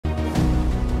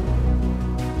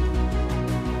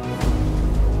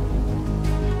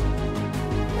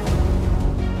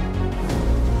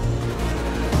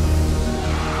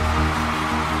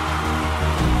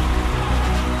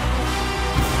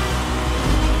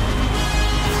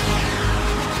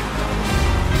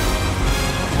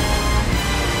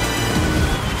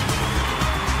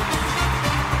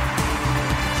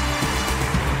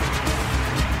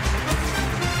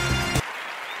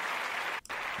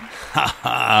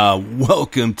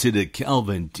Welcome to the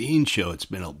CalvinJDean Show. It's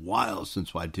been a while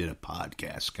since I did a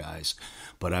podcast, guys,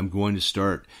 but I'm going to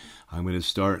start,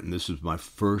 and this is my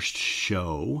first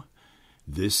show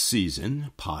this season,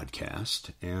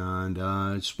 podcast, and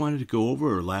I just wanted to go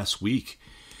over last week.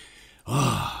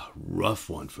 Rough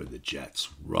one for the Jets,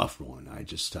 rough one. I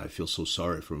feel so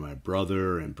sorry for my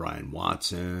brother and Brian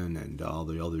Watson and all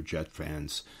the other Jet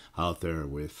fans out there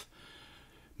with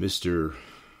Mr.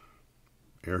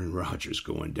 Aaron Rodgers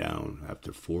going down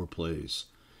after 4 plays.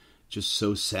 Just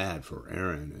so sad for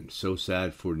Aaron and so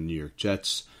sad for the New York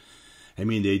Jets. I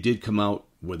mean, they did come out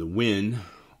with a win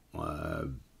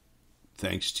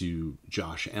thanks to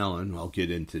Josh Allen. I'll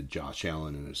get into Josh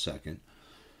Allen in a second.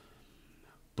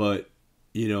 But,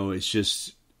 you know, it's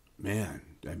just, man,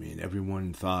 I mean,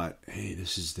 everyone thought, hey,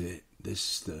 this is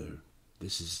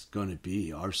going to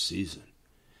be our season.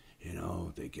 You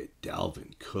know, they get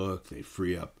Dalvin Cook, they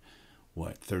free up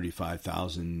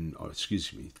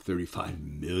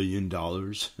 $35 million.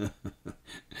 The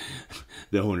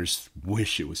owners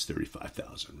wish it was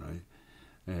 35,000,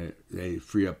 right? They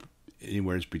free up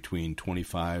anywhere between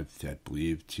 25, I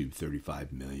believe, to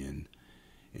 35 million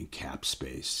in cap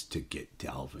space to get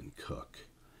Dalvin Cook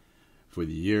for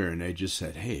the year. And they just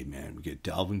said, hey, man, we get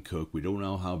Dalvin Cook. We don't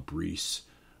know how Bryce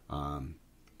Hall,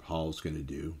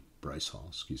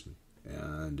 excuse me.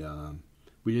 And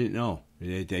we didn't know.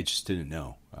 They just didn't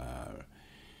know.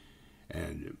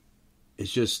 And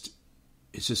it's just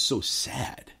so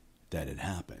sad that it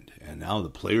happened. And now the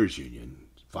Players Union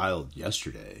filed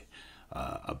yesterday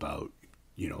about,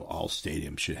 you know, all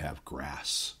stadiums should have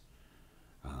grass.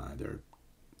 They're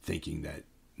thinking that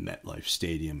MetLife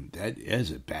Stadium, that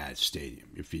is a bad stadium.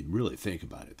 If you really think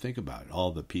about it,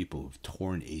 all the people who've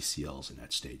torn ACLs in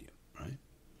that stadium, right?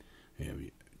 You know,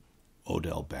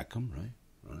 Odell Beckham, right?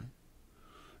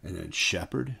 And then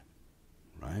Shepard,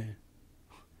 right?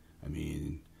 I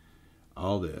mean,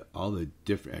 all the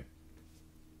different,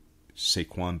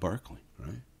 Saquon Barkley,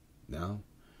 right? Now,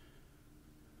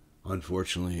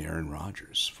 unfortunately, Aaron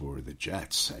Rodgers for the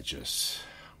Jets.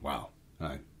 Wow.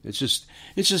 It's just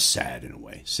sad in a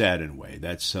way.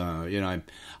 That's, you know,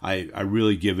 I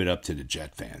really give it up to the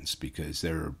Jet fans because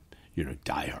they're, you know,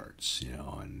 diehards, you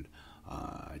know, and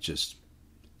just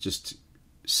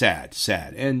sad.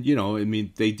 And, you know, I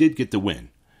mean, they did get the win.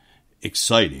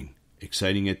 Exciting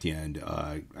at the end.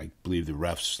 I believe the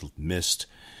refs missed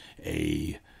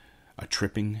a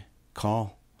tripping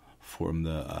call from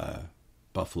the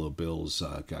Buffalo Bills.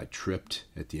 Got tripped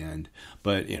at the end.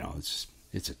 But, you know,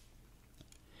 it's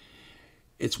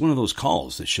one of those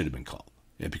calls that should have been called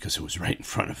because it was right in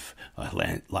front of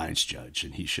a Lions judge,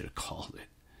 and he should have called it.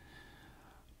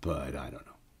 But I don't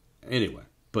know. Anyway,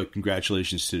 but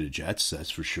congratulations to the Jets, that's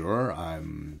for sure.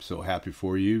 I'm so happy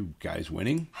for you guys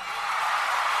winning.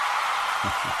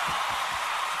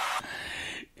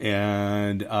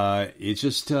 And it's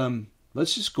just,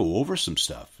 let's just go over some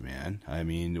stuff, man. I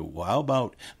mean, how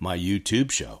about my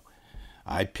YouTube show?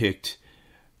 I picked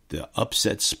the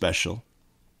upset special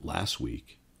last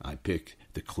week. I picked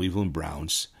the Cleveland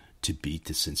Browns to beat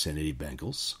the Cincinnati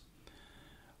Bengals.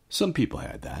 Some people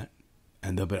had that.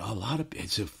 But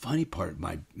it's a funny part,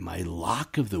 my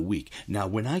lock of the week. Now,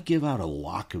 when I give out a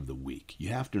lock of the week, you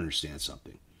have to understand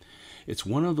something. It's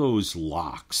one of those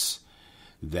locks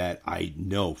that I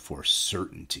know for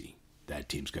certainty that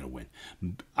team's going to win.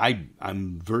 I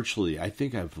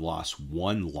think I've lost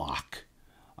one lock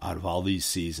out of all these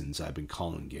seasons I've been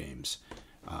calling games.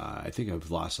 I think I've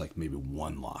lost like maybe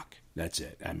one lock. That's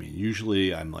it. I mean,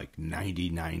 usually I'm like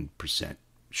 99%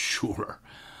 sure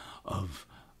of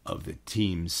the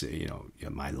teams, you know,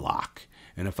 my lock.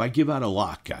 And if I give out a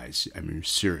lock, guys, I mean,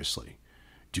 seriously,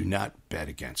 do not bet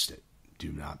against it.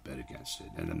 Do not bet against it.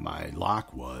 And then my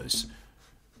lock was,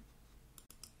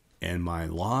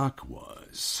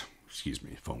 excuse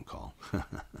me, phone call.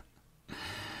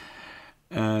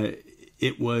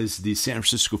 It was the San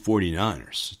Francisco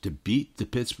 49ers to beat the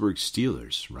Pittsburgh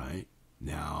Steelers, right?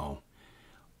 Now,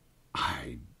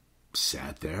 I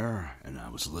sat there and I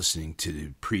was listening to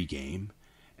the pregame,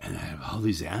 and I have all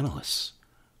these analysts,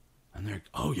 and they're,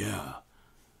 oh yeah,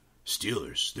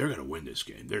 Steelers, they're gonna win this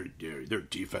game. Their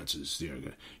defenses,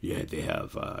 they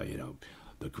have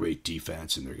the great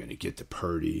defense, and they're gonna get to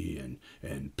Purdy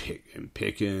and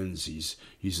Pickens. He's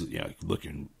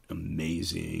looking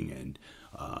amazing, and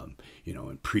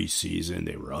in preseason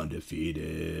they were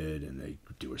undefeated, and they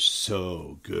were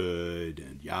so good,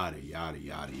 and yada yada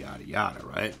yada yada yada,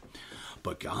 right?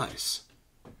 But guys,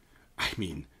 I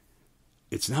mean,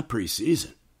 it's not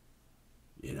preseason,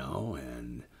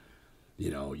 and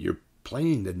you're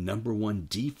playing the number one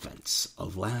defense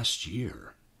of last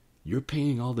year, you're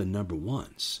paying all the number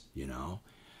ones, you know.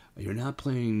 You're not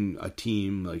playing a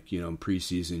team like, in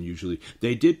preseason usually.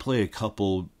 They did play a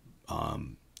couple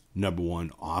number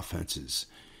one offenses,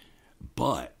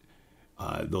 but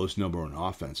those number one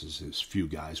offenses, as few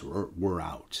guys were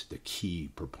out. The key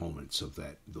proponents of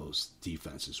those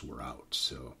defenses were out.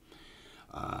 So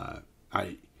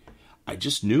I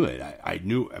just knew it. I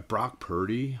knew Brock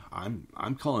Purdy.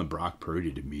 I'm calling Brock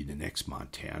Purdy to be the next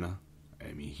Montana.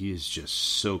 I mean, he is just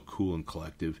so cool and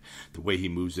collective. The way he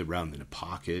moves around in the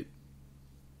pocket,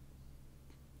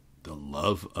 the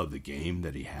love of the game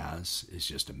that he has is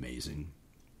just amazing.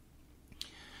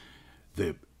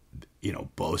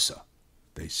 Bosa.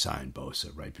 They signed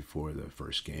Bosa right before the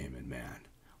first game, and man,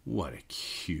 what a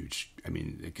huge... I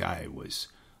mean, the guy was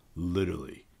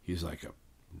literally... He's like a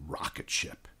rocket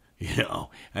ship, I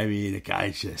mean, the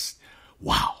guy just...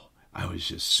 Wow. I was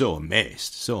just so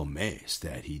amazed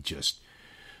that he just...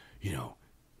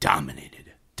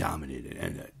 dominated,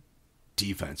 and the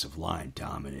defensive line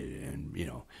dominated, and,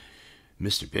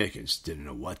 Mr. Pickens didn't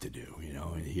know what to do,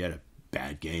 and he had a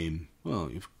bad game. Well,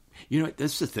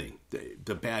 that's the thing,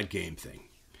 the bad game thing.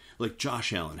 Like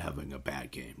Josh Allen having a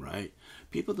bad game, right?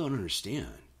 People don't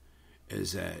understand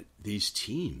is that these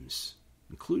teams,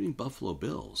 including Buffalo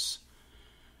Bills,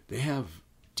 they have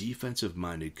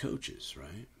defensive-minded coaches,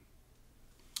 right?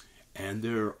 And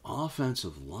their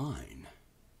offensive line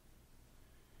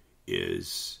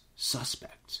is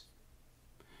suspect,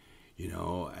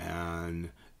 and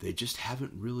they just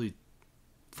haven't really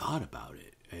thought about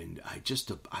it. And I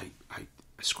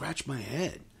scratch my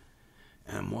head,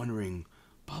 and I'm wondering,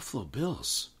 Buffalo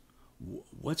Bills,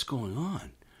 what's going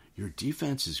on? Your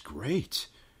defense is great.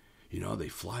 They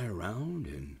fly around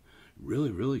and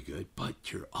really, really good,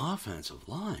 but your offensive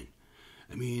line,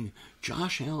 I mean,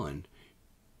 Josh Allen,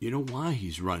 you know why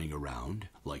he's running around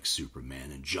like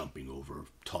Superman and jumping over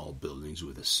tall buildings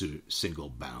with a single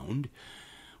bound?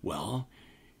 Well,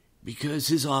 because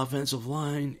his offensive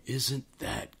line isn't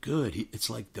that good. It's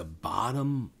like the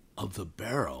bottom of the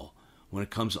barrel when it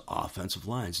comes to offensive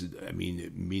lines. I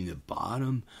mean the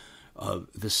bottom of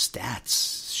the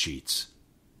stats sheets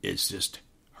is just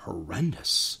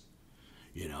horrendous.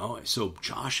 So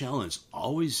Josh Allen's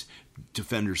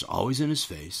defenders always in his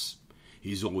face.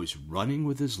 He's always running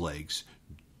with his legs,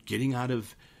 getting out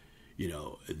of,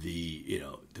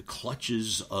 the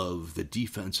clutches of the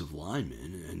defensive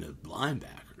linemen and the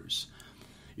linebackers,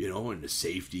 and the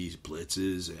safeties,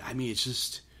 blitzes. I mean, it's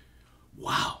just,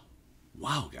 wow,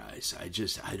 guys.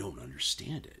 I don't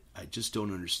understand it. I just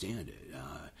don't understand it.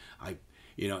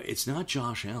 It's not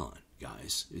Josh Allen,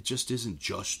 guys. It just isn't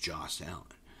just Josh Allen.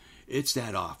 It's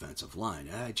that offensive line.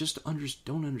 I just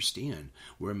don't understand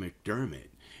where McDermott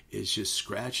is just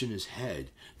scratching his head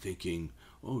thinking,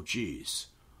 oh, geez,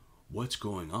 what's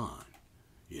going on?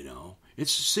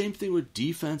 It's the same thing with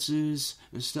defenses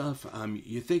and stuff.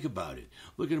 You think about it.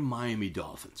 Look at the Miami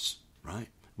Dolphins, right?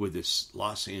 With this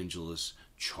Los Angeles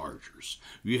Chargers.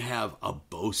 You have a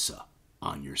Bosa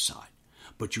on your side,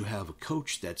 but you have a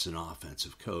coach that's an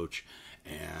offensive coach,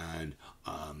 and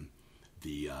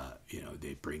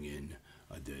they bring in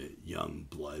the young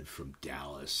blood from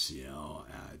Dallas,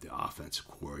 the offensive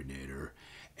coordinator,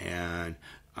 and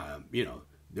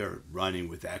they're running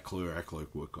with Eckler. Eckler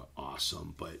look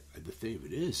awesome, but the thing of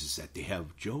it is that they have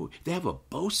a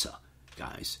Bosa,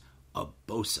 guys, a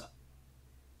Bosa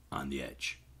on the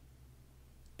edge.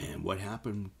 And what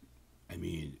happened? I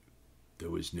mean,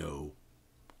 there was no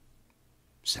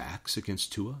sacks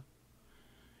against Tua.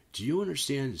 Do you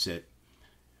understand is that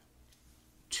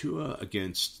Tua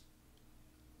against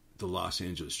the Los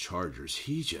Angeles Chargers,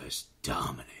 he just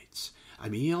dominates. I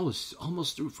mean, he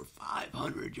almost threw for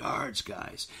 500 yards,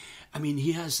 guys. I mean,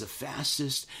 he has the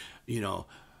fastest,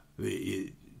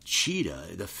 cheetah,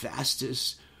 the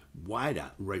fastest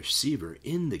wideout receiver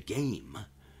in the game.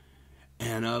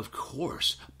 And of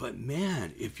course, but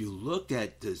man, if you looked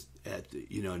at the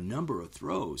number of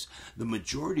throws, the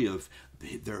majority of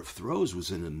their throws was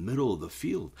in the middle of the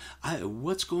field.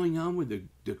 What's going on with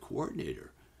the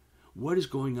coordinator? What is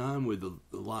going on with the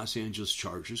Los Angeles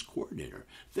Chargers coordinator?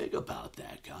 Think about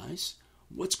that, guys.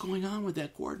 What's going on with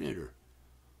that coordinator?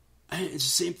 And it's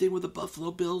the same thing with the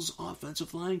Buffalo Bills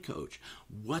offensive line coach.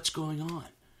 What's going on?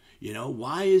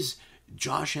 Why is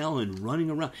Josh Allen running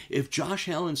around? If Josh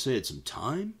Allen had some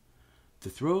time to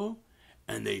throw,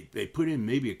 and they put in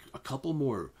maybe a couple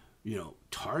more,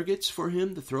 targets for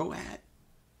him to throw at.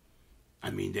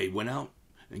 I mean, they went out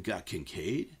and got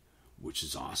Kincaid, which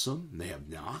is awesome. And they have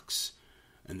Knox,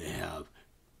 and they have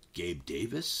Gabe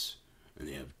Davis, and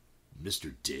they have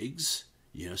Mr. Diggs,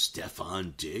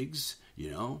 Stephon Diggs,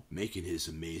 making his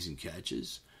amazing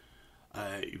catches.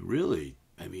 Really,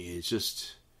 I mean, it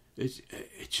just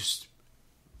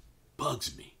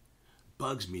bugs me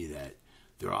that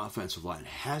their offensive line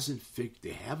haven't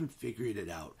figured it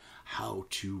out how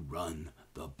to run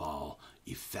the ball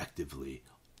effectively.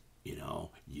 You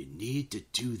know, you need to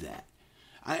do that.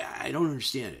 I don't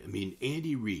understand it. I mean,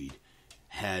 Andy Reid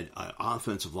had an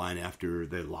offensive line after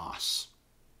their loss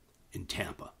in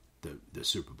Tampa, the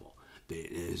Super Bowl.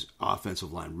 His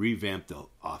offensive line revamped the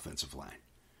offensive line,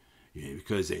 you know,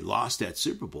 because they lost that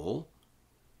Super Bowl,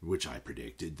 which I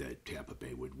predicted that Tampa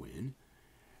Bay would win.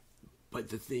 But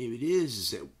the thing it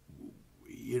is that,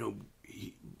 you know,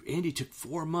 Andy took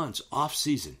 4 months off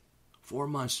season, 4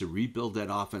 months to rebuild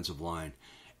that offensive line,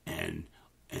 and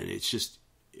it's just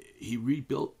he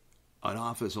rebuilt an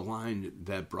offensive line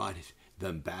that brought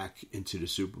them back into the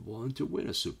Super Bowl and to win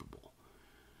a Super Bowl.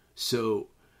 So,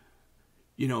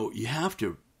 you know, you have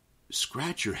to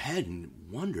scratch your head and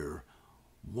wonder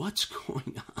what's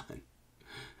going on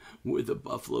with the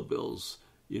Buffalo Bills,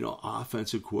 you know,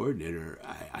 offensive coordinator.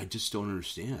 I just don't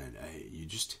understand.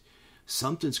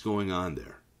 Something's going on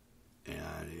there.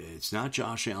 And it's not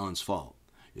Josh Allen's fault.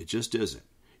 It just isn't,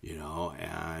 you know.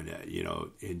 And, you know,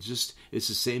 it's the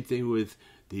same thing with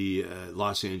the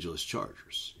Los Angeles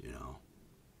Chargers, you know.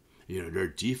 You know, their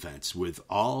defense, with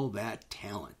all that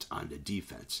talent on the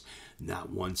defense, not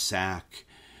one sack,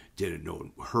 didn't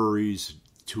know hurries.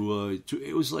 Tua,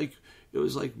 it was like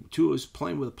Tua was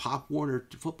playing with a Pop Warner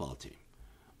football team.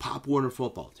 Pop Warner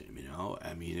football team, you know.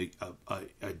 I mean,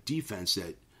 a defense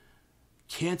that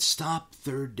can't stop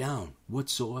third down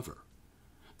whatsoever.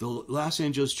 The Los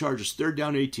Angeles Chargers, 3rd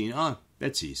down 18.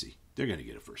 That's easy. They're going to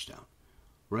get a first down,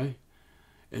 right?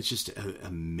 It just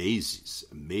amazes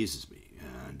me.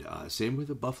 And same with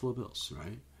the Buffalo Bills,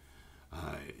 right?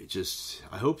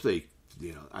 I hope they,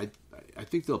 you know, I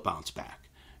think they'll bounce back.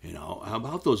 You know, how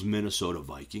about those Minnesota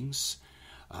Vikings?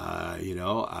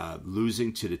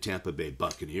 Losing to the Tampa Bay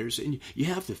Buccaneers. And you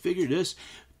have to figure this.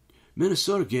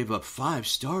 Minnesota gave up 5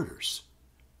 starters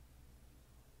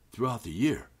throughout the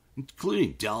year,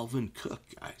 including Dalvin Cook,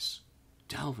 guys.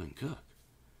 Dalvin Cook.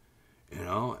 You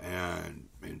know, and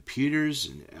Peters,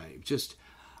 and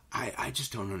I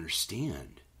just don't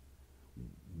understand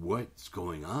what's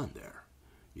going on there,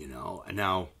 you know. And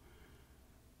now,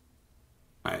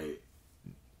 I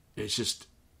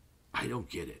don't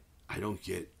get it. I don't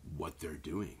get what they're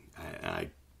doing.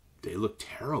 They look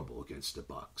terrible against the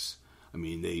Bucs. I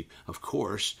mean, of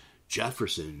course,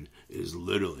 Jefferson is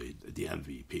literally the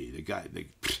MVP. The guy,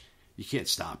 you can't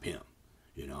stop him,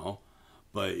 you know.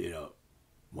 But, you know,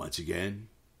 once again,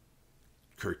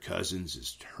 Kirk Cousins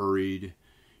is hurried.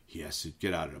 He has to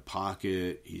get out of the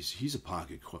pocket. He's a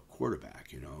pocket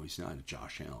quarterback, you know. He's not a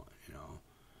Josh Allen, you know.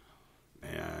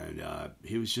 And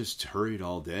he was just hurried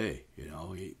all day, you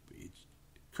know.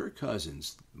 Kirk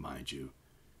Cousins, mind you,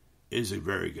 is a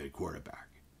very good quarterback.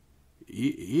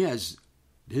 He has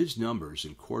his numbers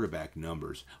and quarterback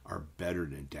numbers are better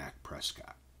than Dak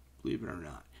Prescott, believe it or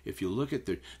not. If you look at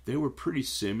they were pretty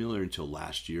similar until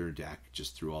last year. Dak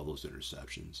just threw all those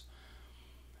interceptions.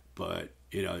 But,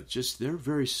 you know, they're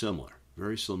very similar.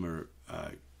 Very similar.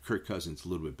 Kirk Cousins a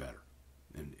little bit better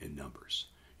in numbers,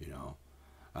 you know.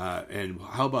 And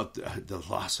how about the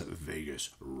Las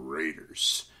Vegas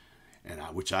Raiders? And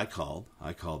which I called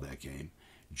that game.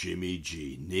 Jimmy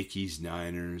G, Nikki's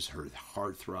Niners, her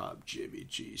heartthrob, Jimmy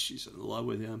G. She's in love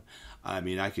with him. I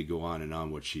mean, I could go on and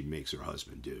on what she makes her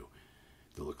husband do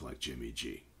to look like Jimmy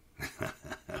G.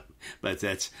 But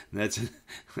that's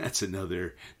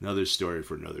another story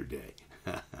for another day.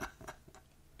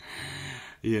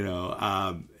 You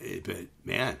know, but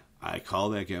man, I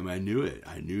called that game. I knew it.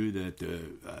 I knew that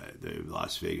the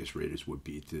Las Vegas Raiders would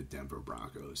beat the Denver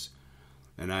Broncos.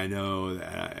 And I know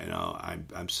that, you know,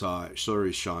 I'm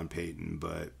sorry, Sean Payton,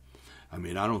 but I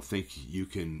mean, I don't think you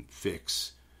can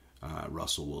fix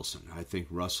Russell Wilson. I think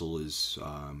Russell is,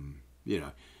 you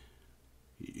know,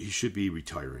 he should be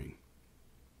retiring.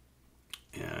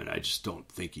 And I just don't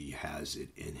think he has it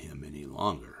in him any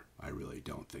longer. I really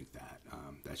don't think that.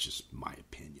 That's just my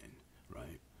opinion,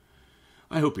 right?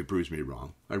 I hope he proves me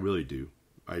wrong. I really do.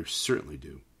 I certainly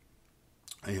do.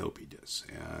 I hope he does.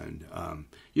 And,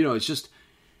 you know, it's just,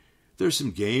 there's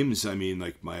some games, I mean,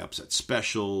 like my upset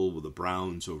special with the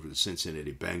Browns over the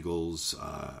Cincinnati Bengals.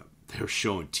 They're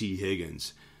showing T.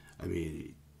 Higgins. I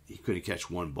mean, he couldn't catch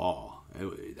one ball.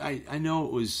 I know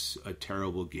it was a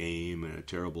terrible game and a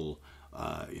terrible,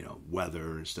 you know,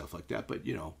 weather and stuff like that. But,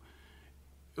 you know,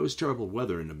 it was terrible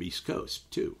weather in the East Coast,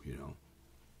 too, you know.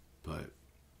 But,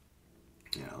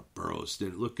 you know, Burrows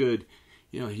didn't look good.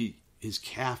 You know, his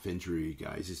calf injury,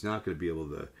 guys, he's not going to be able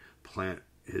to plant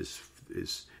his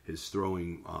his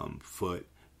throwing foot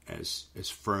as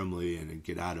firmly and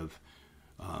get out of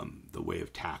the way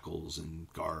of tackles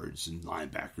and guards and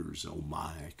linebackers, oh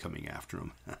my, coming after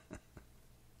him.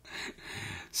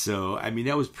 So, I mean,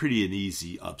 that was pretty an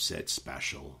easy upset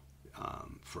special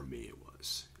for me, it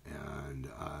was. And,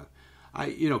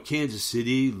 Kansas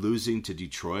City losing to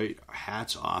Detroit,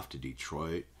 hats off to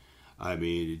Detroit. I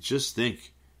mean, just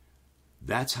think,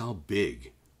 that's how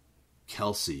big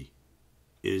Kelsey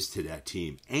is to that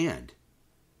team. And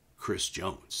Chris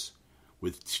Jones,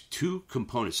 with two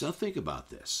components. Now think about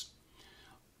this.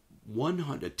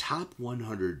 The top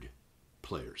 100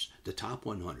 players, the top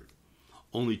 100.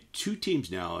 Only two teams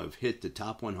now have hit the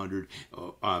top 100,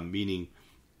 meaning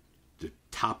the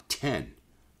top 10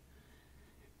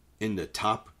 in the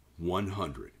top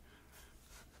 100.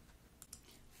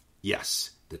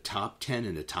 Yes, the top 10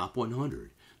 in the top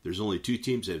 100. There's only two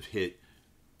teams that have hit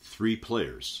three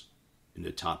players in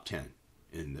the top 10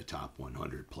 in the top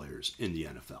 100 players in the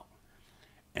NFL.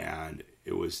 And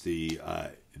it was the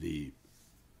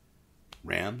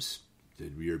Rams the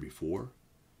year before.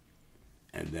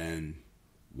 And then,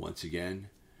 once again,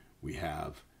 we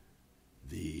have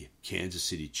the Kansas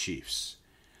City Chiefs.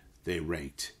 They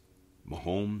ranked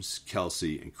Mahomes,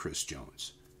 Kelsey, and Chris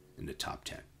Jones in the top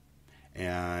 10.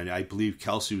 And I believe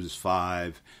Kelsey was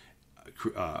 5,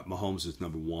 Mahomes was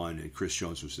number 1, and Chris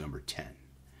Jones was number 10.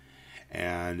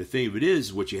 And the thing of it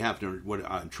is, what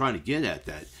I'm trying to get at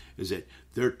that is that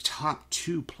their top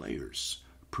two players,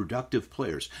 productive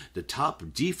players, the top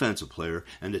defensive player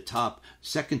and the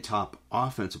second top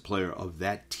offensive player of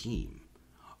that team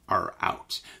are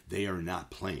out. They are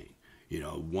not playing.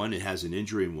 One has an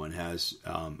injury and one has,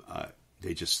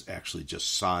 they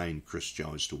just signed Chris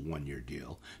Jones to a 1-year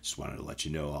deal. Just wanted to let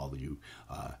you know, all of you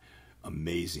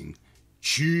amazing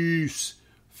Chiefs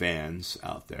fans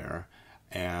out there.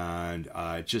 And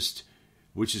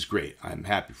which is great. I'm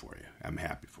happy for you.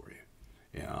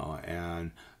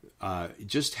 And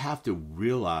just have to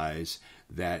realize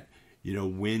that,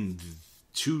 when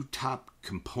two top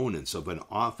components of an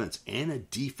offense and a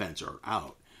defense are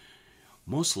out,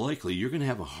 most likely you're going to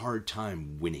have a hard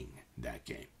time winning that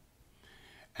game.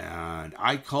 And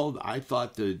I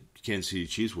thought the Kansas City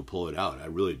Chiefs would pull it out. I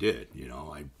really did.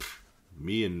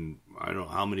 Me and I don't know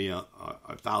how many,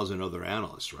 1,000 other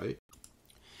analysts, right?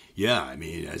 Yeah, I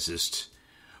mean,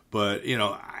 but,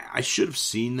 I should have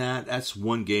seen that. That's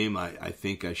one game I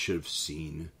think I should have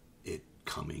seen it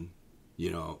coming.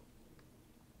 It's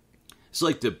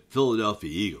like the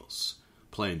Philadelphia Eagles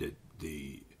playing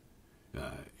the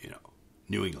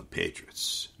New England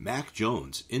Patriots. Mac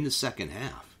Jones in the second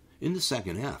half,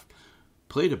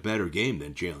 played a better game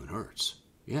than Jalen Hurts.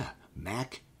 Yeah,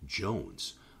 Mac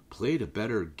Jones played a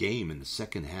better game in the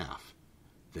second half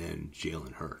than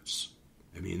Jalen Hurts.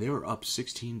 I mean, they were up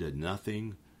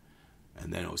 16-0,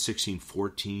 and then it was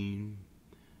 16-14,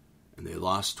 and they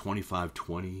lost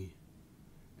 25-20.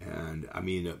 And, I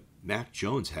mean, Mac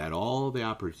Jones had all the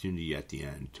opportunity at the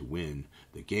end to win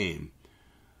the game.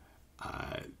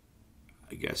 I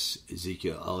guess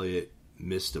Ezekiel Elliott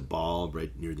missed a ball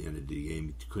right near the end of the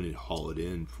game. He couldn't haul it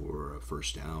in for a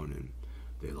first down, and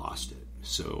they lost it.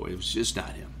 So it was just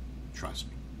not him. Trust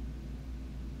me.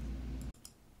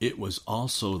 It was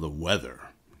also the weather,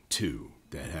 too,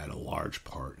 that had a large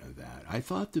part of that. I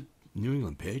thought the New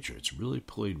England Patriots really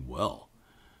played well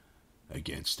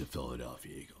against the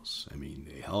Philadelphia Eagles. I mean,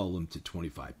 they held them to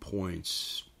 25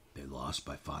 points. They lost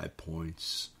by 5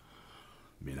 points.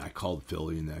 I mean, I called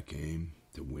Philly in that game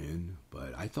to win,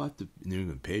 but I thought the New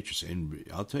England Patriots, and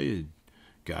I'll tell you,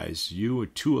 guys, you are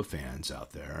Tua fans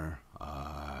out there,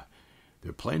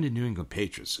 they're playing the New England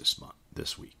Patriots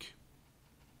this week.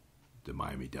 The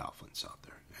Miami Dolphins out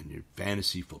there, and your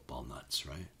fantasy football nuts,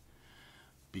 right?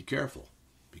 Be careful.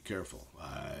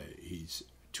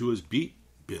 Tua's beat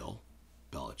Bill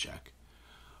Belichick,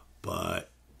 but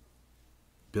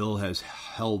Bill has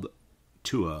held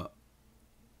Tua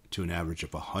to an average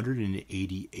of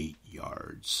 188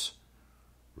 yards,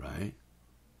 right,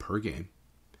 per game.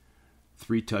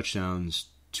 3 touchdowns,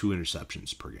 2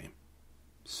 interceptions per game.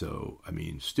 So, I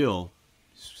mean, still,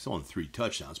 he's throwing 3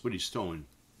 touchdowns, but he's throwing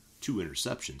 2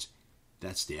 interceptions.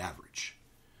 That's the average.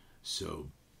 So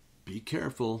be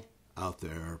careful out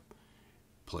there,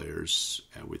 players,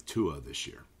 with Tua this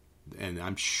year. And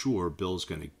I'm sure Bill's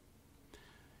going to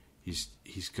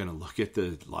he's going to look at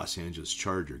the Los Angeles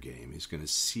Charger game. He's going to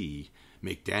see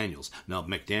McDaniels. Now,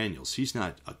 McDaniels, he's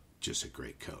not just a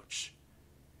great coach.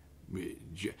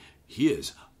 He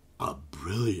is a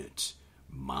brilliant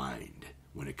mind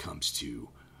when it comes to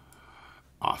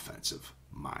offensive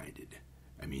minded.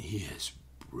 I mean, he is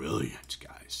brilliant,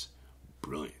 guys.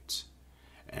 Brilliant.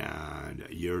 And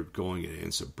you're going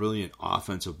against a brilliant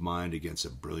offensive mind against a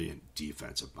brilliant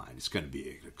defensive mind. It's going to be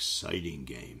an exciting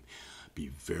game. Be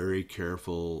very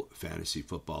careful, fantasy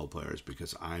football players,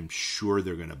 because I'm sure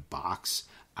they're going to box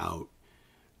out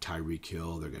Tyreek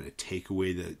Hill. They're going to take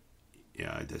away the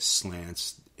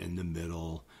slants in the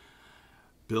middle.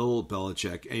 Bill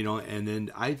Belichick, and then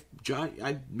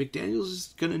McDaniels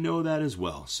is going to know that as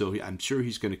well. So I'm sure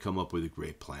he's going to come up with a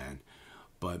great plan.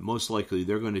 But most likely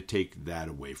they're going to take that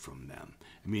away from them.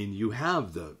 I mean, you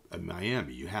have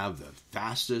Miami, you have the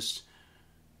fastest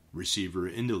receiver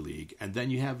in the league, and then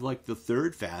you have like the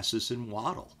third fastest in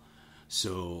Waddle.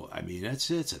 So I mean, it's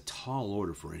a tall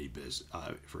order for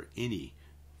any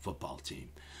football team.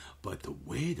 But the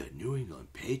way the New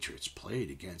England Patriots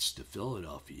played against the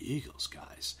Philadelphia Eagles,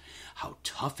 guys, how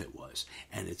tough it was,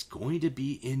 and it's going to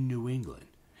be in New England,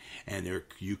 and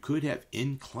you could have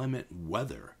inclement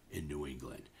weather in New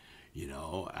England,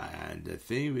 and the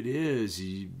thing of it is,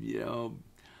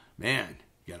 man,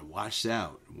 you got to watch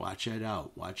that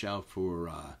out. Watch out for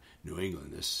New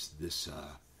England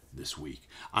this week.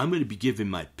 I'm going to be giving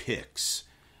my picks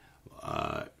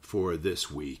for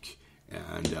this week,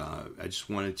 and I just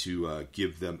wanted to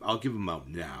give them. I'll give them out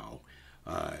now.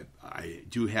 I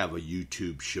do have a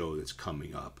YouTube show that's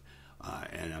coming up,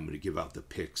 and I'm going to give out the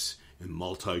picks in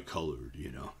multicolored,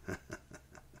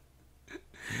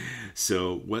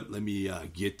 So let me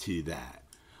get to that.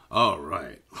 All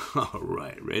right.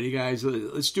 Ready, guys?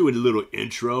 Let's do a little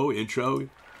intro.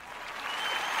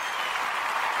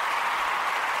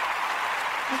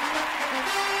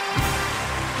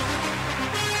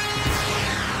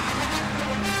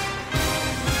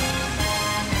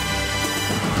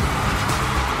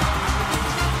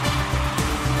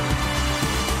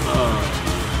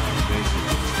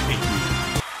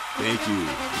 Thank you.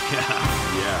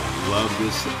 Yeah. Love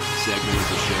this segment of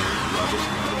the show. Love it.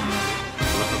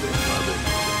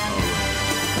 All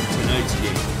right. Tonight's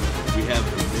game, we have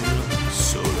the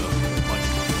Minnesota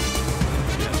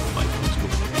Vikings. Yeah, the Vikings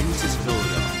going into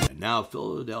Philadelphia. Now,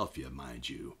 Philadelphia, mind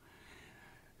you.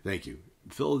 Thank you.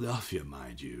 Philadelphia,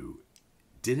 mind you,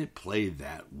 didn't play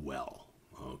that well.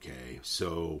 Okay,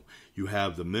 so you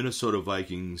have the Minnesota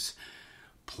Vikings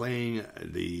playing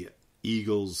the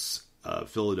Eagles.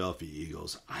 Philadelphia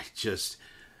Eagles.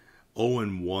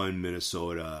 0-1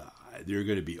 Minnesota. They're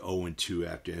going to be 0-2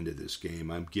 after the end of this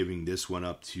game. I'm giving this one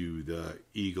up to the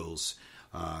Eagles.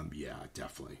 Yeah,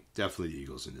 definitely the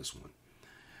Eagles in this one.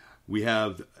 We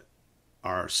have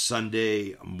our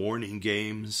Sunday morning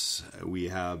games. We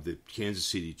have the Kansas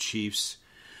City Chiefs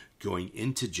going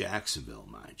into Jacksonville,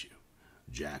 mind you.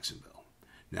 Jacksonville.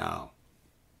 Now,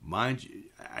 mind you,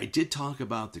 I did talk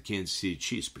about the Kansas City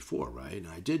Chiefs before, right? And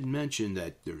I did mention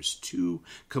that there's two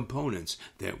components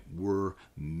that were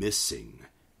missing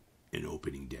in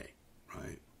opening day,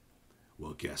 right?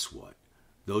 Well, guess what?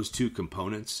 Those two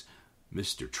components,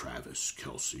 Mr. Travis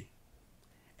Kelce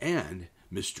and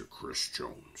Mr. Chris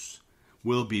Jones,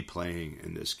 will be playing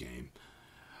in this game.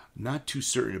 Not too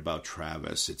certain about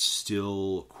Travis. It's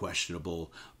still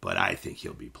questionable, but I think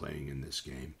he'll be playing in this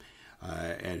game.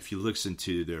 And if you listen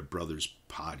to their brother's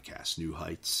podcast, New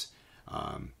Heights,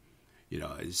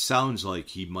 it sounds like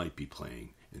he might be playing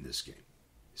in this game.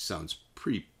 Sounds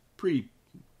pretty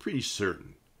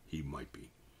certain he might be.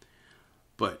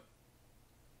 But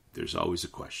there's always a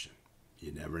question.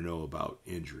 You never know about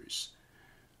injuries.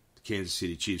 The Kansas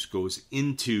City Chiefs goes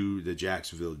into the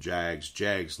Jacksonville Jags.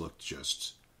 Jags looked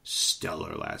just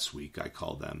stellar last week. I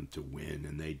called them to win,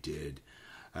 and they did.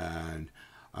 And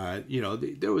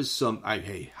there was some,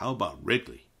 hey, how about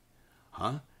Ridley?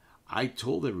 Huh? I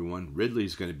told everyone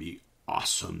Ridley's going to be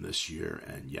awesome this year,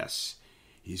 and yes,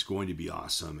 he's going to be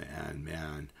awesome, and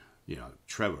man,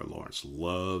 Trevor Lawrence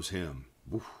loves him.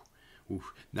 Oof,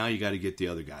 oof. Now you got to get the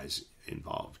other guys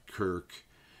involved. Kirk,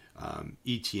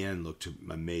 ETN looked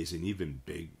amazing, even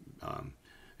big,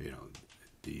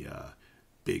 the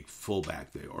big fullback,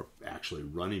 or actually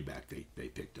running back they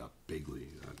picked up, Bigley.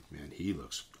 Man, he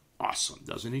looks awesome,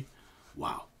 doesn't he?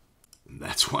 Wow. And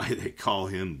that's why they call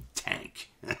him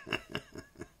Tank.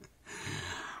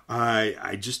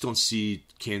 I just don't see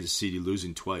Kansas City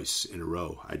losing twice in a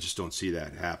row. I just don't see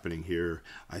that happening here.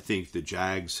 I think the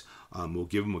Jags will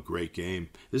give them a great game.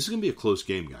 This is going to be a close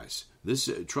game, guys.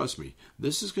 Trust me,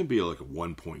 this is going to be like a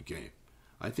 1-point game.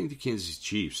 I think the Kansas City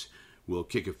Chiefs will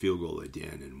kick a field goal at the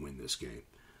end and win this game.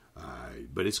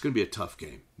 But it's going to be a tough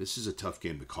game. This is a tough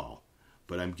game to call.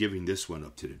 But I'm giving this one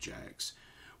up to the Jags.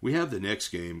 We have the next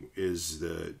game is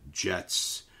the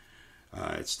Jets.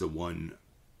 It's the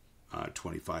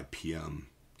 1:25 p.m.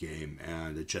 game,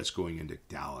 and the Jets going into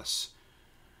Dallas.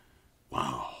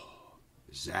 Wow.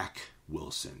 Zach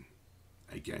Wilson.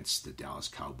 against the Dallas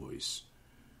Cowboys.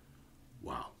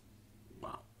 Wow.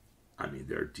 I mean,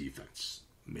 their defense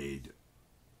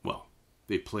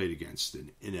they played against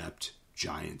an inept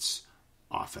Giants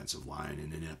offensive line,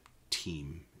 an inept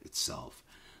team itself.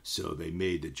 So they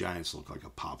made the Giants look like a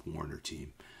Pop Warner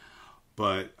team.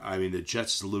 But, I mean, the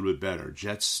Jets is a little bit better.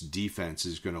 Jets defense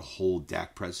is going to hold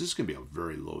Dak Prescott. This is going to be a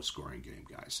very low-scoring game,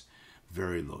 guys.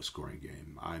 Very low-scoring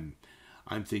game. I'm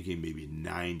thinking maybe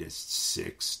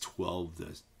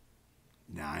 9-6,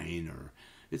 12-9, or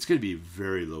it's going to be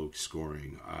very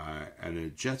low-scoring. And the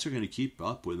Jets are going to keep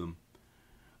up with them,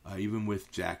 even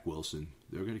with Zach Wilson.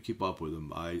 They're going to keep up with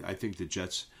them. I think the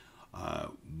Jets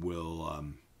will.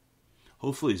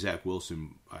 Hopefully, Zach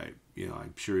Wilson.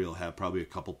 I'm sure he'll have probably a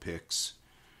couple picks,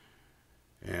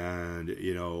 and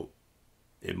it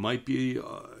might be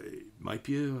like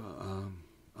an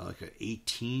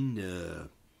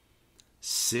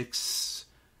 18-6,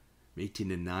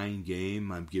 18-9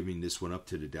 game. I'm giving this one up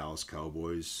to the Dallas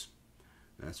Cowboys.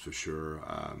 That's for sure.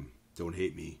 Don't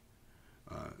hate me,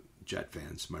 Jet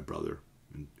fans, my brother.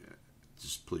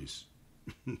 Just please,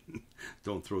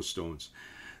 don't throw stones.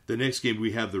 The next game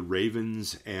we have the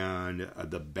Ravens and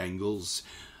the Bengals.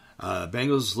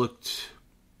 Bengals looked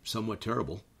somewhat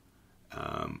terrible.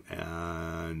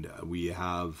 And we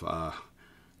have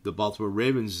the Baltimore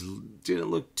Ravens didn't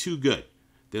look too good.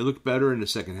 They looked better in the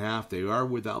second half. They were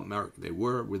without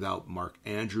Mark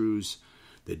Andrews.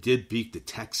 They did beat the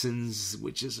Texans,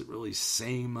 which isn't really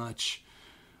saying much.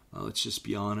 Let's just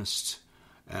be honest.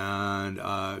 And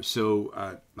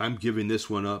so I'm giving this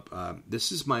one up.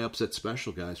 This is my upset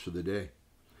special, guys, for the day.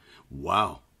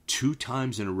 Wow. 2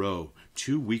 times in a row,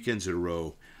 2 weekends in a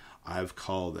row, I've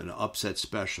called an upset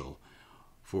special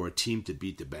for a team to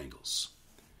beat the Bengals.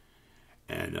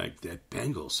 And that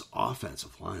Bengals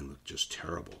offensive line looked just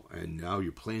terrible. And now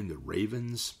you're playing the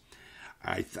Ravens.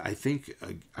 I think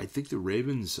the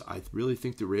Ravens. I really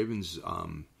think the Ravens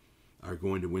are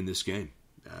going to win this game.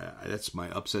 That's my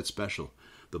upset special.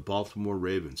 The Baltimore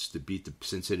Ravens to beat the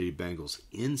Cincinnati Bengals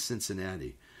in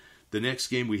Cincinnati. The next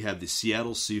game we have the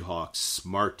Seattle Seahawks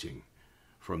smarting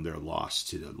from their loss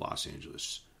to the Los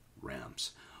Angeles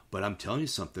Rams. But I'm telling you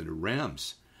something, the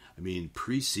Rams, I mean,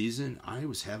 preseason, I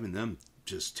was having them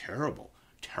just terrible.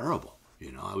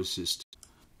 I was just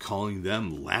calling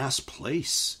them last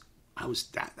place. I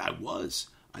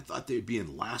thought they'd be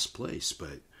in last place,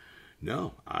 but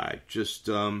no,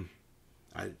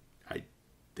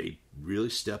 they really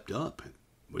stepped up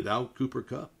without Cooper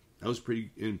Kupp. That was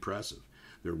pretty impressive.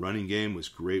 Their running game was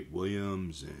great.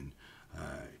 Williams and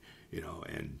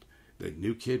and the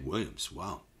new kid Williams.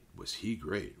 Wow, was he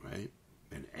great, right?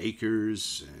 And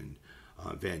Akers and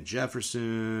Van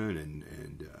Jefferson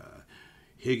and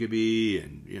Higbee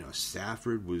and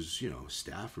Stafford was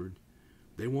Stafford.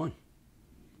 They won.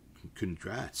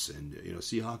 Congrats. And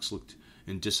Seahawks looked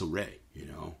in disarray.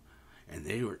 And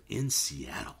they were in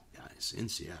Seattle, guys, in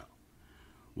Seattle.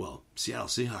 Well, Seattle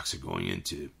Seahawks are going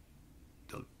into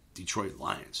the Detroit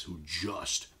Lions, who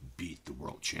just beat the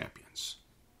world champions.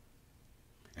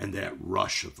 And that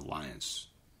rush of the Lions.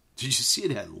 Did you see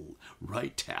that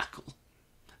right tackle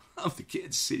of the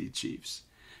Kansas City Chiefs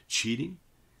cheating?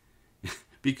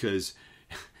 Because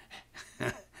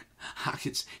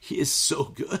Hawkins, he is so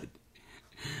good.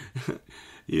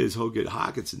 He is so good.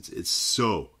 Hawkins, it's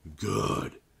so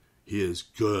good. He is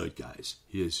good, guys.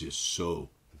 He is just so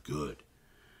good.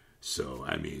 So,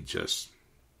 I mean,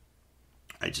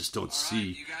 I just don't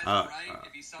see.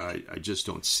 I just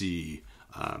don't see,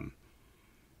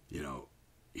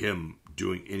 him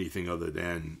doing anything other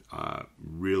than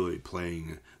really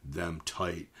playing them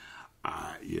tight.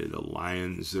 The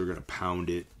Lions, they're going to pound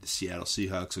it. The Seattle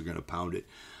Seahawks are going to pound it.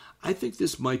 I think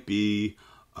this might be.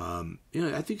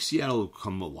 I think Seattle will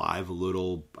come alive a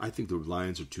little. I think the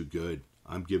Lions are too good.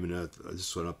 I'm giving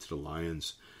this one up to the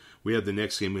Lions. We have the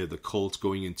next game. We have the Colts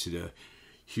going into the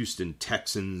Houston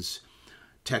Texans.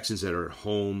 Texans that are at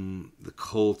home. The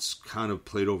Colts kind of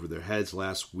played over their heads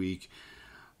last week.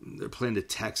 They're playing the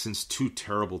Texans. 2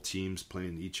 terrible teams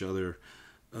playing each other.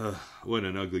 What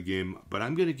an ugly game. But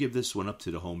I'm going to give this one up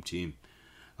to the home team.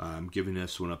 I'm giving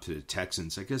this one up to the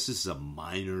Texans. I guess this is a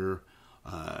minor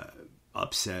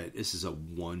upset. This is a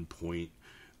 1 point.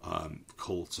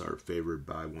 Colts are favored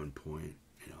by 1 point.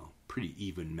 Pretty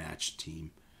even matched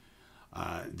team.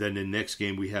 Then the next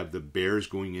game we have the Bears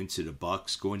going into the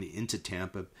Bucks, going into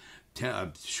Tampa.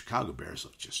 Chicago Bears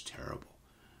look just terrible.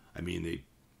 I mean, they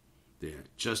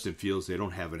Justin Fields, they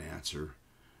don't have an answer.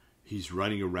 He's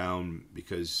running around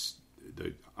because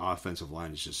the offensive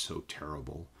line is just so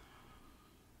terrible.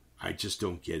 I just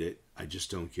don't get it.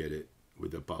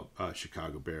 with the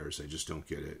Chicago Bears. I just don't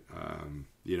get it.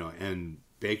 And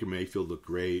Baker Mayfield looked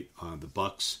great. The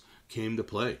Bucs came to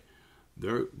play.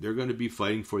 They're going to be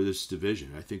fighting for this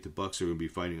division. I think the Bucs are going to be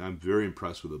fighting. I'm very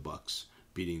impressed with the Bucs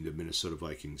beating the Minnesota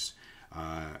Vikings.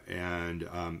 And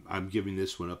I'm giving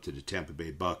this one up to the Tampa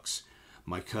Bay Bucs.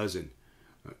 My cousin,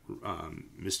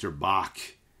 Mr. Bach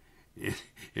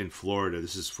in Florida.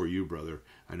 This is for you, brother.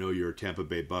 I know you're a Tampa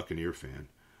Bay Buccaneer fan.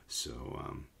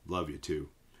 So love you too.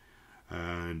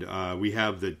 And we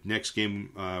have the next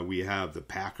game. We have the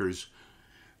Packers.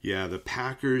 Yeah, the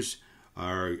Packers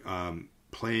are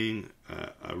playing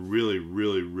a really,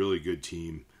 really, really good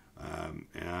team.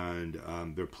 And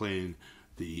they're playing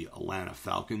the Atlanta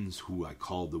Falcons, who I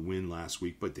called the win last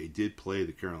week, but they did play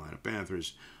the Carolina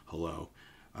Panthers. Hello.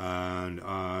 And,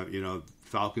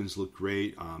 Falcons look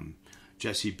great.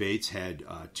 Jesse Bates had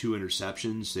 2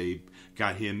 interceptions. They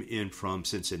got him in from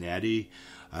Cincinnati,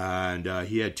 and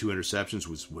he had 2 interceptions,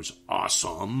 was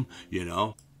awesome,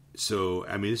 So,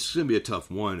 I mean, this is going to be a tough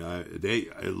one.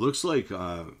 It looks like,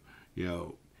 that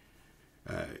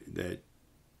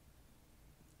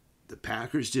the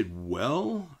Packers did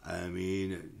well. I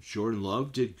mean, Jordan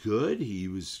Love did good. He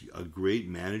was a great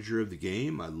manager of the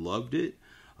game. I loved it.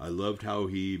 I loved how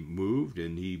he moved,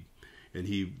 and they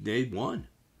won.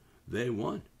 They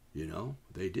won,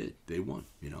 They did. They won,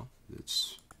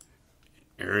 It's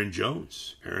Aaron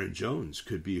Jones. Aaron Jones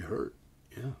could be hurt.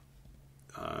 Yeah.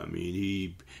 I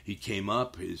mean, he came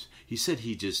up. He said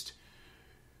he just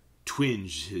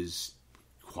twinged his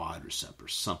quadricep or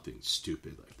something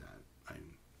stupid like that.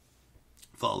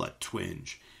 Follow that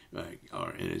twinge,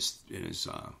 or in his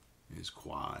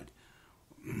quad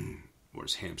or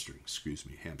his hamstring. Excuse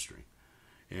me, hamstring.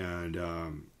 And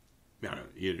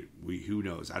who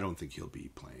knows? I don't think he'll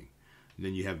be playing. And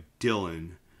then you have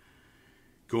Dylan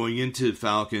going into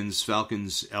Falcons.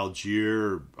 Falcons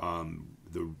Algier.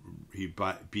 He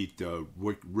beat the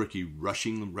rookie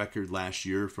rushing record last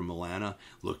year from Atlanta.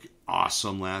 Looked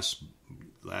awesome last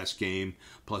game.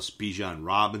 Plus Bijan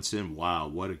Robinson. Wow,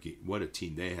 what a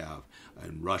team they have.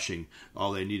 And rushing,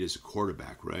 all they need is a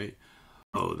quarterback, right?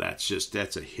 Oh, that's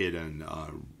a hit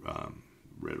on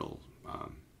Riddle.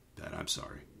 That I'm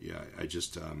sorry. Yeah,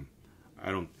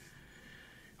 I don't.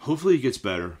 Hopefully he gets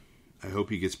better. I hope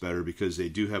he gets better because they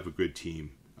do have a good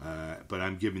team. But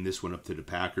I'm giving this one up to the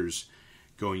Packers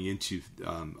going into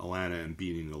Atlanta and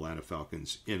beating the Atlanta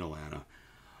Falcons in Atlanta.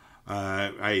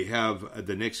 I have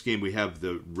the next game. We have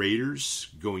the Raiders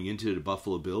going into the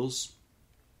Buffalo Bills.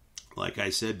 Like I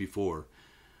said before,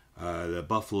 the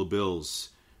Buffalo Bills,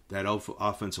 that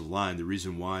offensive line, the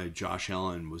reason why Josh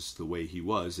Allen was the way he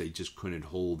was, they just couldn't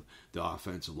hold the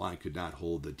offensive line, could not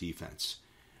hold the defense,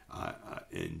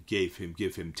 and give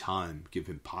him time, give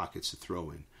him pockets to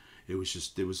throw in. It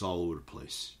was all over the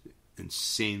place,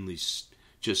 insanely,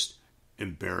 just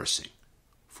embarrassing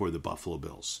for the Buffalo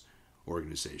Bills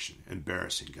organization.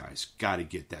 Embarrassing, guys. Got to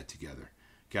get that together.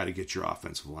 Got to get your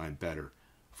offensive line better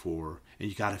and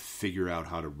you got to figure out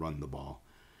how to run the ball.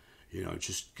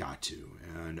 Just got to.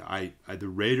 And the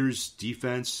Raiders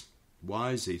defense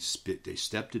wise, they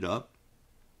stepped it up.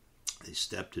 They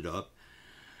stepped it up.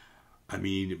 I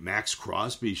mean, Max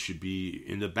Crosby should be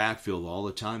in the backfield all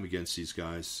the time against these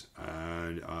guys.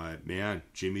 And man,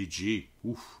 Jimmy G.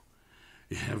 Oof.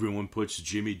 Everyone puts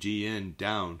Jimmy G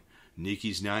down.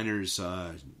 Nikki's Niners,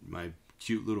 my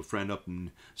cute little friend up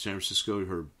in San Francisco,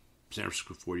 her San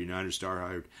Francisco 49ers star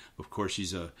hired. Of course,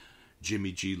 she's a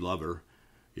Jimmy G lover.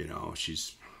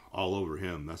 She's all over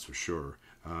him, that's for sure.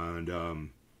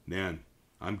 And, man,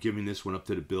 I'm giving this one up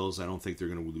to the Bills. I don't think they're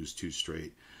going to lose 2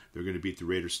 straight. They're going to beat the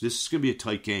Raiders. This is going to be a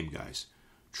tight game, guys.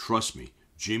 Trust me.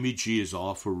 Jimmy G is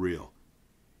all for real.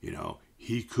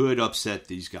 He could upset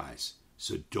these guys.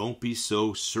 So don't be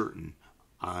so certain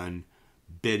on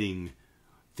betting,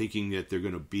 thinking that they're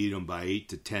going to beat them by 8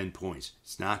 to 10 points.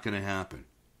 It's not going to happen.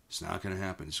 It's not going to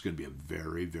happen. It's going to be a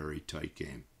very, very tight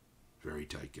game. Very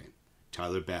tight game.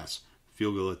 Tyler Bass,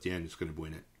 field goal at the end, is going to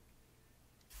win it.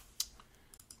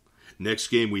 Next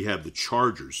game, we have the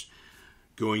Chargers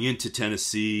going into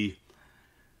Tennessee.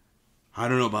 I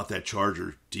don't know about that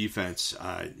Charger defense.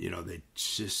 They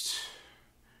just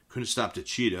couldn't stop the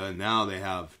cheetah, and now they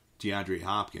have DeAndre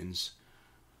Hopkins.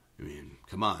 I mean,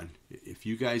 come on. If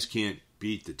you guys can't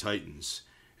beat the Titans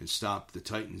and stop the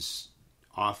Titans'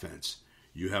 offense,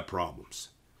 you have problems.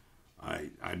 I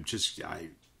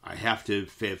have to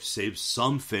save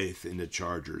some faith in the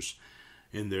Chargers.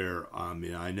 In their,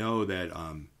 I know that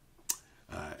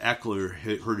Eckler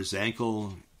hurt his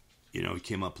ankle. He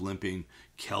came up limping.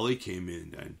 Kelly came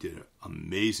in and did an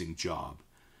amazing job.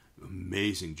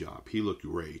 Amazing job. He looked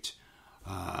great.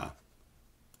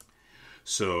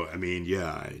 So, I mean, yeah,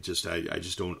 I just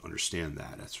don't understand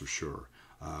that. That's for sure.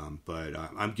 But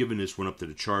I'm giving this one up to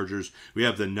the Chargers. We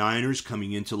have the Niners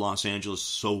coming into Los Angeles,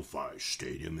 SoFi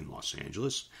Stadium in Los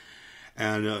Angeles.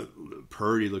 And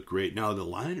Purdy looked great. Now,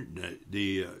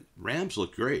 the Rams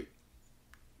look great.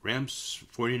 Rams,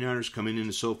 49ers coming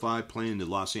into SoFi, playing the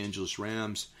Los Angeles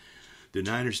Rams. The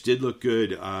Niners did look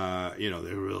good. They're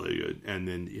really good. And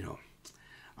then,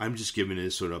 I'm just giving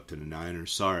this one up to the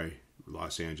Niners. Sorry,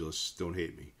 Los Angeles. Don't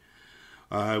hate me.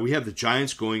 We have the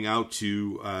Giants going out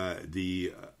to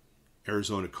the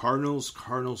Arizona Cardinals.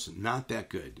 Cardinals, not that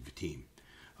good of a team.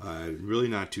 Really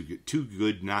not too good. Too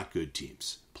good, not good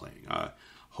teams playing.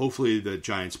 Hopefully the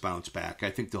Giants bounce back. I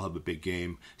think they'll have a big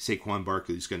game. Saquon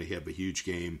Barkley's going to have a huge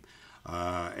game.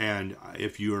 And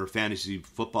if you're a fantasy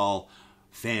football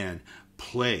fan,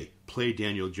 play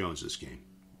Daniel Jones this game.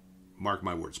 Mark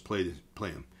my words, play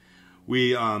him.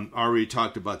 We already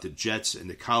talked about the Jets and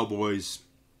the Cowboys.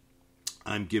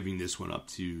 I'm giving this one up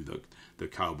to the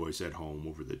Cowboys at home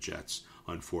over the Jets,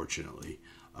 unfortunately.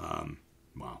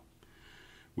 Wow.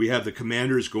 We have the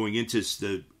Commanders going into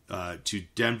to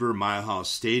Denver Mile High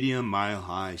Stadium,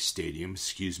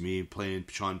 playing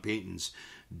Sean Payton's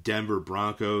Denver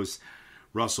Broncos.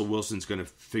 Russell Wilson's going to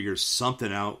figure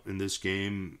something out in this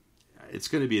game. It's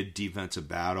going to be a defensive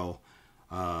battle.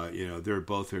 They're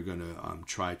both going to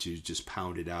try to just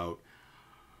pound it out.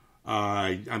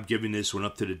 I'm giving this one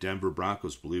up to the Denver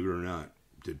Broncos, believe it or not,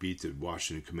 to beat the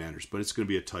Washington Commanders. But it's going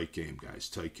to be a tight game, guys.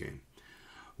 Tight game.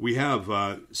 We have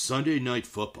Sunday Night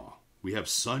Football. We have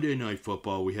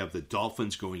the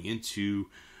Dolphins going into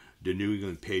the New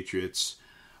England Patriots.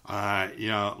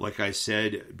 Like I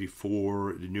said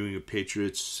before, the New England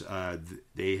Patriots,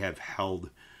 they have held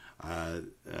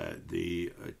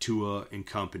the Tua and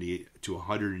company to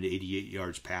 188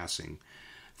 yards passing,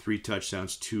 3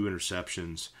 touchdowns, 2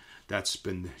 interceptions. That's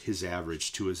been his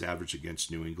average, Tua's average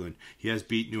against New England. He has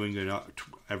beat New England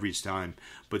every time,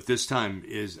 but this time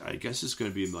I guess it's going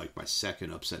to be like my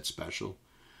second upset special.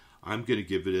 I'm going to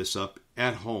give this up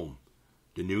at home,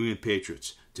 the New England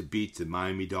Patriots to beat the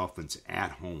Miami Dolphins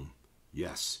at home.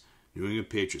 Yes, New England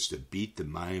Patriots to beat the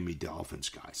Miami Dolphins,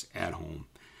 guys, at home.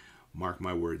 Mark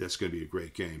my word, that's going to be a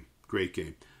great game. Great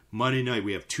game. Monday night,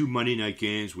 we have 2 Monday night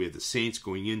games. We have the Saints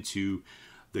going into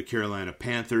the Carolina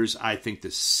Panthers. I think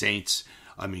the Saints,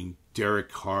 Derek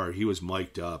Carr, he was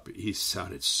mic'd up. He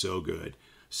sounded so good.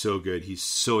 So good. He's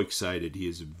so excited. He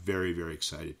is very, very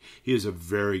excited. He is a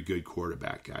very good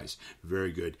quarterback, guys.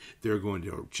 Very good. They're going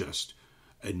to just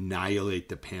annihilate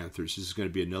the Panthers. This is going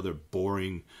to be another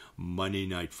boring Monday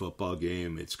night football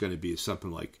game. It's going to be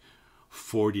something like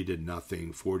 40-0,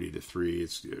 40-3.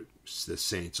 It's the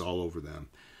Saints all over them.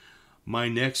 My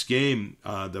next game,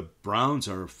 the Browns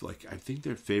are I think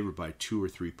they're favored by 2 or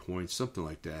 3 points, something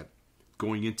like that.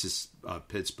 Going into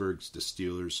Pittsburgh, the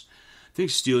Steelers. I think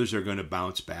Steelers are going to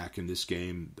bounce back in this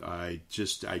game. I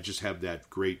just have that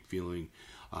great feeling.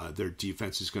 Their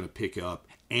defense is going to pick up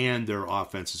and their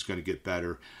offense is going to get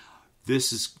better.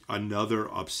 This is another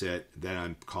upset that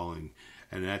I'm calling,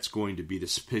 and that's going to be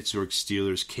the Pittsburgh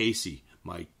Steelers. Casey,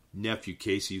 my nephew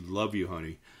Casey, love you,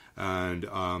 honey. And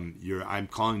I'm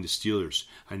calling the Steelers.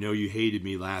 I know you hated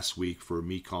me last week for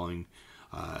me calling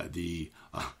the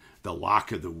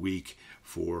lock of the week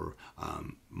for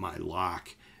my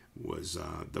lock was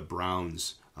the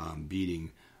Browns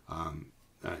beating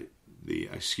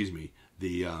the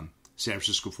San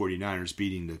Francisco 49ers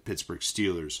beating the Pittsburgh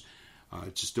Steelers.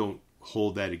 Just don't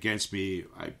hold that against me.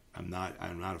 I'm not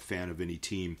a fan of any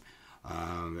team,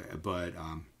 but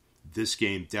this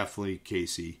game definitely,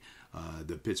 Casey.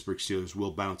 The Pittsburgh Steelers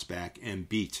will bounce back and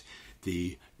beat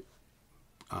the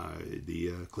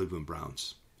Cleveland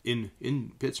Browns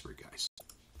in Pittsburgh, guys.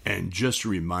 And just a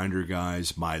reminder,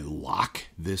 guys, my lock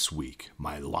this week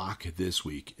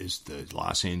is the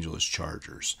Los Angeles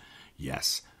Chargers.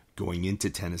 Yes, going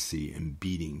into Tennessee and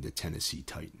beating the Tennessee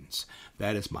Titans.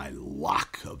 That is my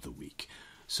lock of the week.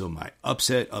 So my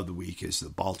upset of the week is the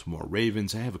Baltimore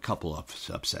Ravens. I have a couple of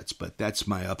upsets, but that's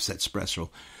my upset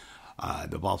special.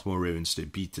 The Baltimore Ravens to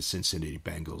beat the Cincinnati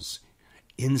Bengals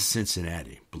in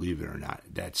Cincinnati. Believe it or not,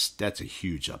 that's a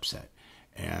huge upset.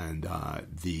 And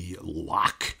the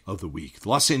lock of the week, the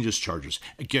Los Angeles Chargers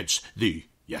against the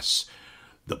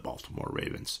Baltimore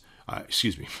Ravens.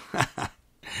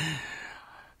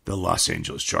 The Los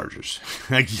Angeles Chargers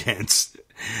against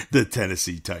the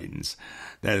Tennessee Titans.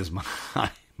 That is my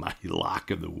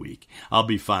lock of the week. I'll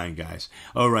be fine, guys.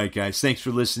 All right, guys. Thanks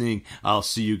for listening. I'll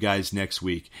see you guys next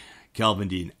week.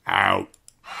 CalvinJDean out.